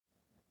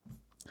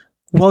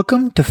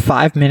Welcome to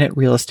 5-Minute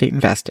Real Estate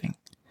Investing.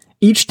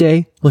 Each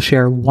day, we'll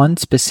share one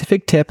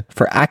specific tip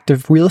for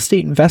active real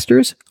estate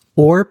investors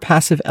or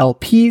passive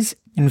LPs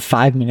in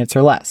 5 minutes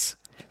or less.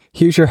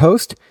 Here's your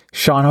host,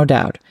 Sean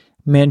O'Dowd,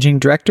 Managing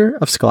Director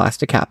of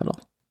Scholastic Capital.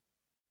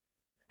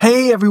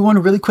 Hey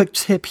everyone, really quick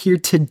tip here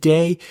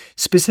today,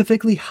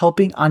 specifically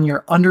helping on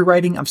your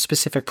underwriting of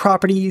specific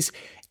properties.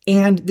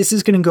 And this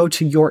is going to go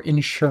to your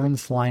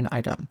insurance line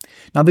item.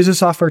 Now, there's a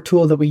software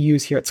tool that we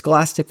use here at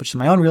Scholastic, which is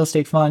my own real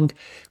estate fund,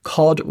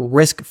 called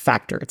Risk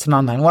Factor. It's an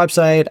online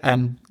website,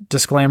 and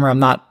disclaimer, I'm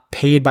not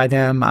paid by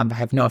them. I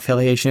have no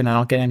affiliation. I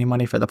don't get any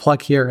money for the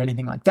plug here or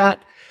anything like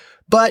that.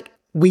 But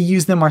we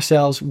use them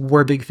ourselves.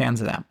 We're big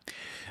fans of them.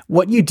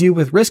 What you do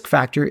with Risk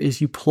Factor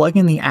is you plug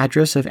in the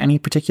address of any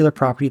particular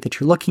property that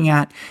you're looking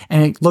at,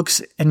 and it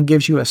looks and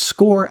gives you a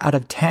score out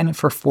of 10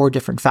 for 4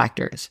 different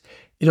factors.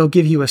 It'll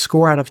give you a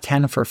score out of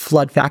 10 for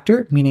flood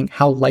factor, meaning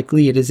how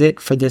likely it is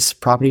for this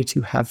property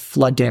to have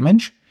flood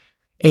damage.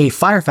 A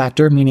fire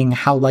factor, meaning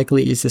how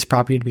likely is this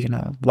property to be in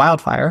a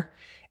wildfire.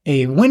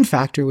 A wind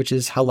factor, which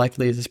is how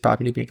likely is this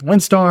property to be in a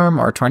windstorm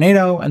or a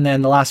tornado. And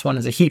then the last one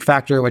is a heat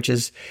factor, which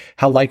is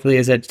how likely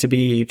is it to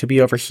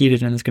be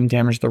overheated and it's going to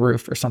damage the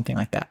roof or something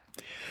like that.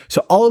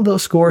 So all of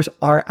those scores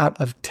are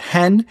out of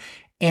 10.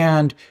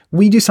 And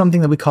we do something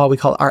that we call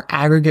our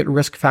aggregate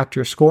risk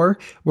factor score,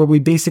 where we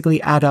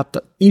basically add up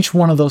each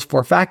one of those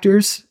 4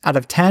 factors out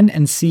of 10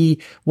 and see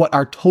what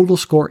our total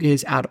score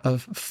is out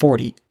of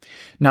 40.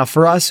 Now,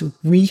 for us,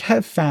 we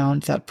have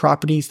found that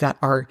properties that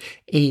are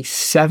a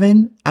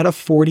 7 out of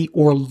 40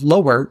 or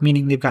lower,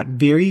 meaning they've got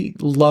very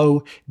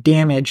low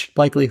damage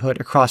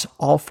likelihood across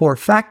all 4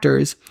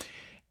 factors,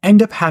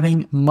 end up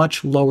having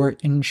much lower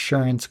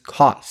insurance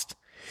cost.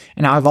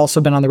 And now I've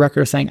also been on the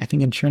record of saying I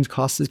think insurance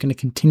costs is going to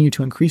continue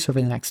to increase over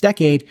the next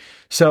decade.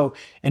 So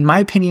in my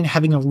opinion,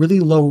 having a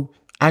really low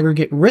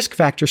aggregate risk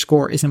factor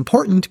score is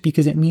important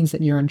because it means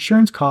that your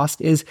insurance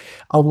cost is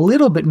a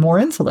little bit more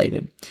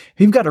insulated. If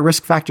you've got a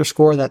risk factor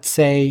score that's,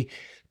 say,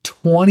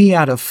 20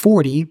 out of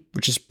 40,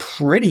 which is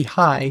pretty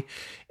high,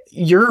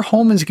 your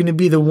home is going to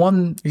be the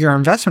one, your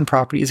investment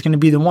property is going to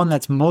be the one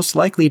that's most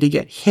likely to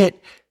get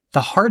hit the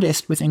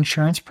hardest with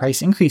insurance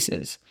price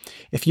increases.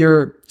 If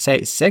you're,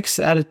 say, 6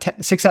 out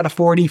of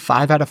 40,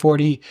 5 out of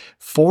 40,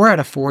 4 out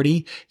of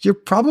 40, you're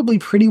probably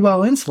pretty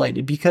well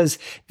insulated because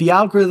the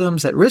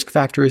algorithms that Risk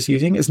Factor is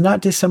using is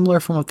not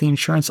dissimilar from what the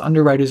insurance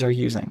underwriters are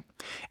using.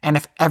 And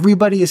if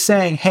everybody is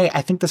saying, hey,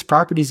 I think this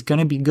property is going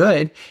to be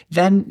good,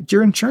 then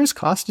your insurance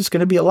cost is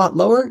going to be a lot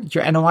lower,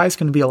 your NOI is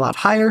going to be a lot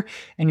higher,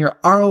 and your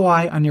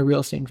ROI on your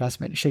real estate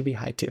investment should be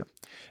high too.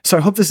 So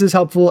I hope this is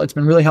helpful. It's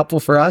been really helpful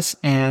for us,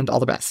 and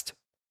all the best.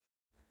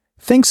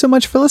 Thanks so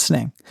much for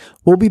listening.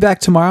 We'll be back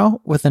tomorrow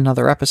with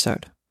another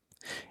episode.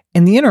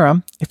 In the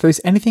interim, if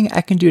there's anything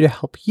I can do to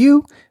help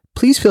you,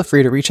 please feel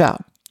free to reach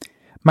out.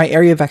 My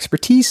area of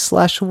expertise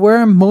 /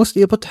 where I'm most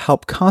able to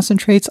help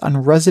concentrates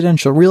on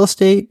residential real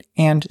estate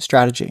and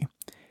strategy.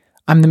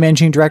 I'm the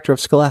managing director of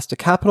Scholastic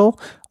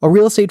Capital, a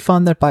real estate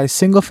fund that buys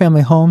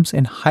single-family homes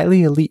in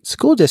highly elite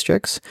school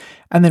districts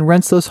and then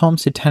rents those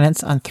homes to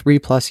tenants on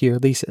 3+ year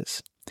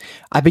leases.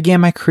 I began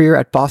my career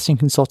at Boston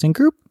Consulting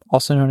Group,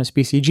 also known as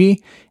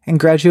BCG, and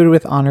graduated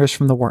with honors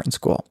from the Wharton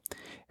School.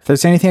 If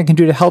there's anything I can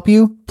do to help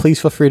you,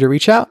 please feel free to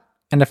reach out.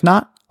 And if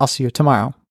not, I'll see you tomorrow.